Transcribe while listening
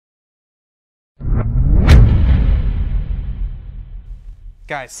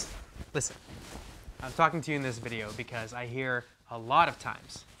Guys, listen. I'm talking to you in this video because I hear a lot of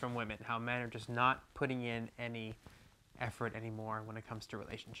times from women how men are just not putting in any effort anymore when it comes to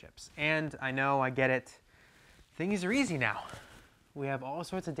relationships. And I know, I get it. Things are easy now. We have all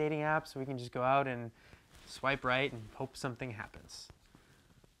sorts of dating apps. We can just go out and swipe right and hope something happens.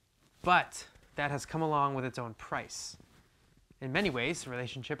 But that has come along with its own price. In many ways,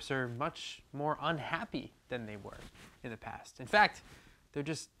 relationships are much more unhappy than they were in the past. In fact, they're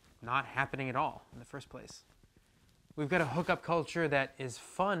just not happening at all in the first place. We've got a hookup culture that is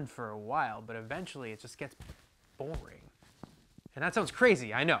fun for a while, but eventually it just gets boring. And that sounds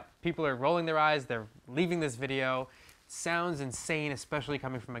crazy, I know. People are rolling their eyes, they're leaving this video. It sounds insane, especially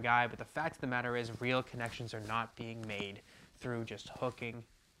coming from a guy, but the fact of the matter is real connections are not being made through just hooking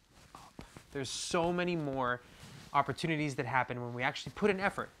up. There's so many more opportunities that happen when we actually put an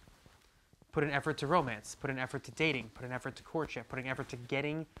effort. Put an effort to romance, put an effort to dating, put an effort to courtship, put an effort to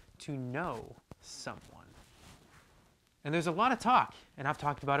getting to know someone. And there's a lot of talk, and I've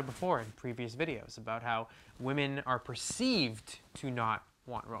talked about it before in previous videos, about how women are perceived to not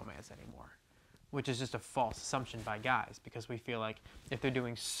want romance anymore, which is just a false assumption by guys, because we feel like if they're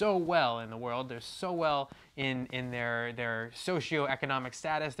doing so well in the world, they're so well in their socioeconomic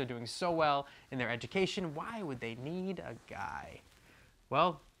status, they're doing so well in their education, why would they need a guy?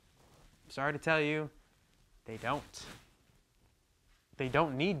 Well, sorry to tell you, they don't. They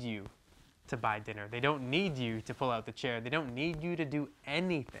don't need you to buy dinner. They don't need you to pull out the chair. They don't need you to do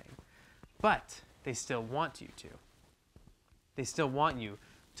anything. But they still want you to. They still want you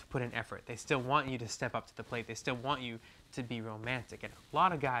to put in effort. They still want you to step up to the plate. They still want you to be romantic. And a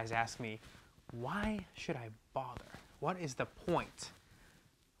lot of guys ask me, why should I bother? What is the point?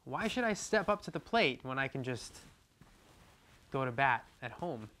 Why should I step up to the plate when I can just go to bat at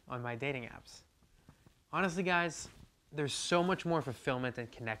home on my dating apps? Honestly, guys, there's so much more fulfillment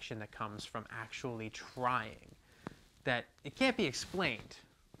and connection that comes from actually trying that it can't be explained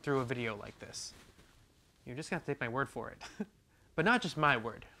through a video like this. You just got to take my word for it. But not just my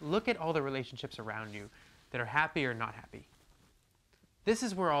word. Look at all the relationships around you that are happy or not happy. This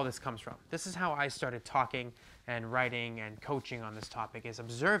is where all this comes from. This is how I started talking and writing and coaching on this topic, is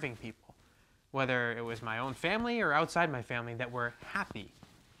observing people, whether it was my own family or outside my family, that were happy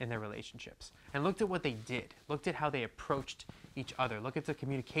in their relationships, and looked at what they did, looked at how they approached each other, looked at the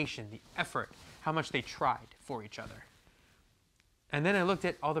communication, the effort, how much they tried for each other. And then I looked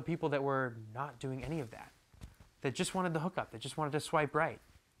at all the people that were not doing any of that, that just wanted the hookup, that just wanted to swipe right.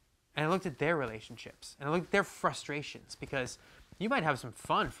 And I looked at their relationships, and I looked at their frustrations, because you might have some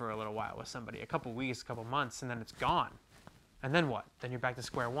fun for a little while with somebody, a couple weeks, a couple months, and then it's gone. And then what? Then you're back to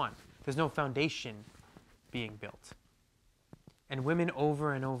square one. There's no foundation being built. And women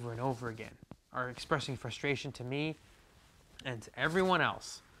over and over and over again are expressing frustration to me and to everyone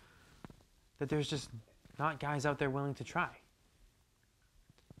else that there's just not guys out there willing to try.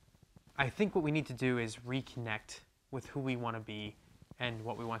 I think what we need to do is reconnect with who we want to be and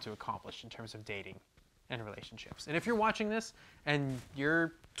what we want to accomplish in terms of dating and relationships. And if you're watching this and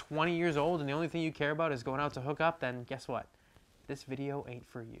you're 20 years old and the only thing you care about is going out to hook up, then guess what? This video ain't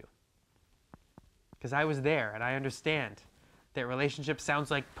for you. Because I was there and I understand that relationship sounds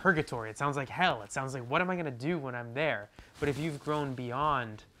like purgatory. It sounds like hell. It sounds like, what am I going to do when I'm there? But if you've grown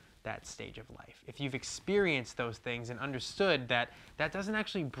beyond that stage of life, if you've experienced those things and understood that that doesn't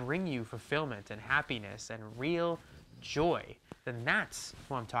actually bring you fulfillment and happiness and real joy, then that's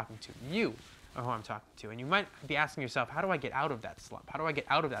who I'm talking to. You are who I'm talking to. And you might be asking yourself, how do I get out of that slump? How do I get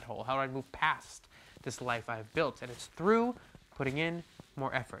out of that hole? How do I move past this life I've built? And it's through putting in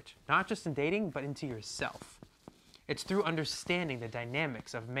more effort, not just in dating, but into yourself. It's through understanding the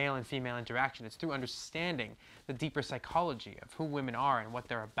dynamics of male and female interaction. It's through understanding the deeper psychology of who women are and what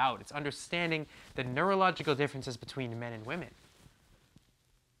they're about. It's understanding the neurological differences between men and women.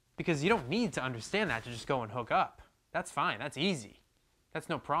 Because you don't need to understand that to just go and hook up. That's fine. That's easy. That's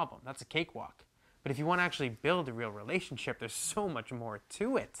no problem. That's a cakewalk. But if you want to actually build a real relationship, there's so much more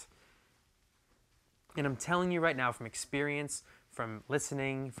to it. And I'm telling you right now from experience, from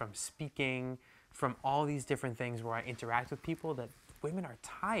listening, from speaking, from all these different things where I interact with people, that women are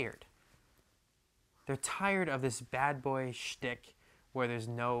tired. They're tired of this bad boy shtick where there's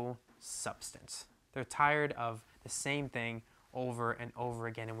no substance. They're tired of the same thing over and over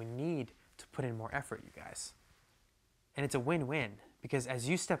again, and we need to put in more effort, you guys. And it's a win-win, because as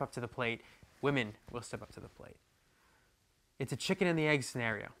you step up to the plate, women will step up to the plate. It's a chicken and the egg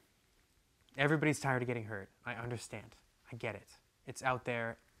scenario. Everybody's tired of getting hurt. I understand. I get it. It's out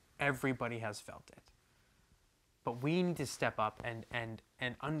there. Everybody has felt it. But we need to step up and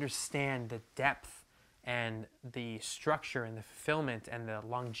understand the depth and the structure and the fulfillment and the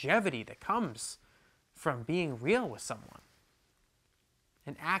longevity that comes from being real with someone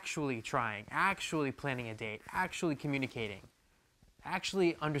and actually trying, actually planning a date, actually communicating,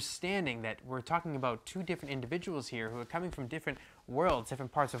 actually understanding that we're talking about two different individuals here who are coming from different worlds,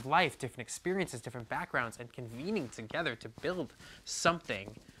 different parts of life, different experiences, different backgrounds, and convening together to build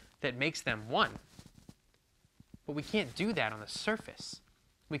something that makes them one. But we can't do that on the surface.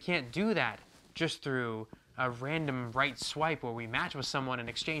 We can't do that just through a random right swipe where we match with someone and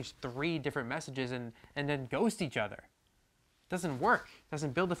exchange 3 different messages and then ghost each other. It doesn't work. It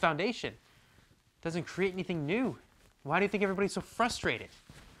doesn't build a foundation. It doesn't create anything new. Why do you think everybody's so frustrated?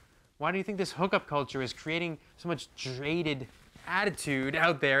 Why do you think this hookup culture is creating so much jaded attitude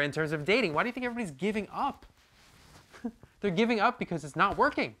out there in terms of dating? Why do you think everybody's giving up? They're giving up because it's not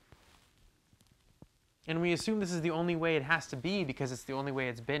working. And we assume this is the only way it has to be because it's the only way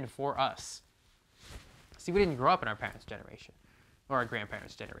it's been for us. See, we didn't grow up in our parents' generation or our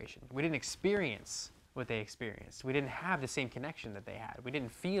grandparents' generation. We didn't experience what they experienced. We didn't have the same connection that they had. We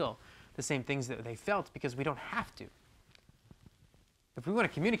didn't feel the same things that they felt because we don't have to. If we want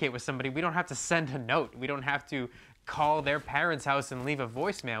to communicate with somebody, we don't have to send a note. We don't have to call their parents' house and leave a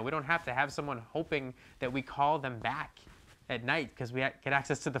voicemail. We don't have to have someone hoping that we call them back at night because we get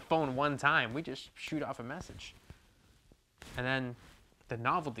access to the phone one time. We just shoot off a message. And then the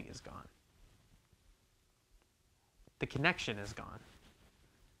novelty is gone. The connection is gone.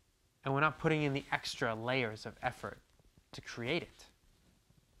 And we're not putting in the extra layers of effort to create it.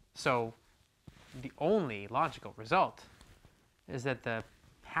 So the only logical result is that the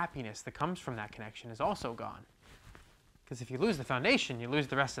happiness that comes from that connection is also gone. Because if you lose the foundation, you lose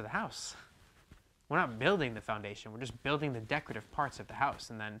the rest of the house. We're not building the foundation, we're just building the decorative parts of the house,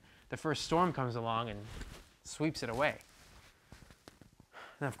 and then the first storm comes along and sweeps it away.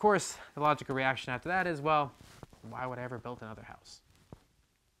 And of course, the logical reaction after that is, well, why would I ever build another house?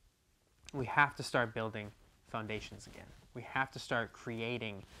 We have to start building foundations again. We have to start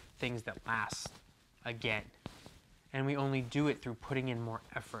creating things that last again. And we only do it through putting in more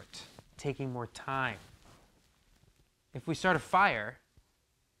effort, taking more time. If we start a fire,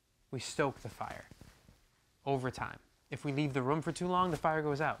 we stoke the fire over time. If we leave the room for too long, the fire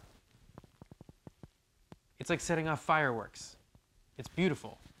goes out. It's like setting off fireworks. It's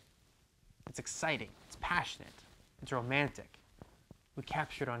beautiful. It's exciting. It's passionate. It's romantic. We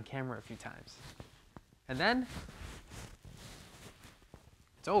captured it on camera a few times. And then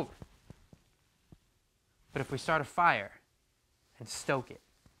it's over. But if we start a fire and stoke it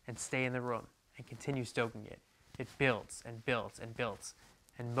and stay in the room and continue stoking it, it builds and builds and builds.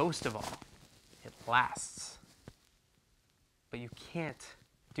 And most of all, it lasts. But you can't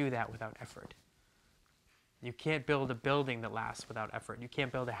do that without effort. You can't build a building that lasts without effort. You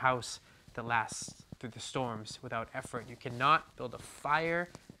can't build a house that lasts through the storms without effort. You cannot build a fire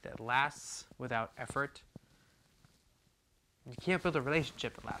that lasts without effort. You can't build a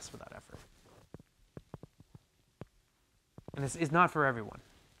relationship that lasts without effort. And this is not for everyone,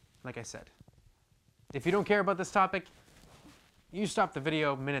 like I said. If you don't care about this topic, you stopped the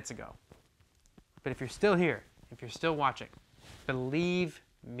video minutes ago. But if you're still here, if you're still watching, believe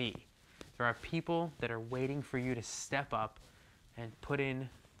me, there are people that are waiting for you to step up and put in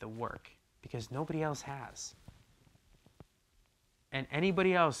the work because nobody else has. And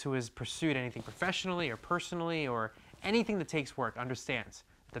anybody else who has pursued anything professionally or personally or anything that takes work understands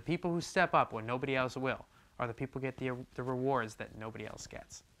that the people who step up when nobody else will are the people who get the rewards that nobody else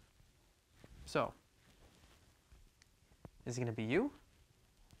gets. So, is it going to be you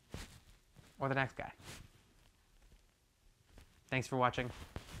or the next guy? Thanks for watching.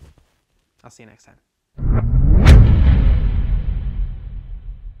 I'll see you next time.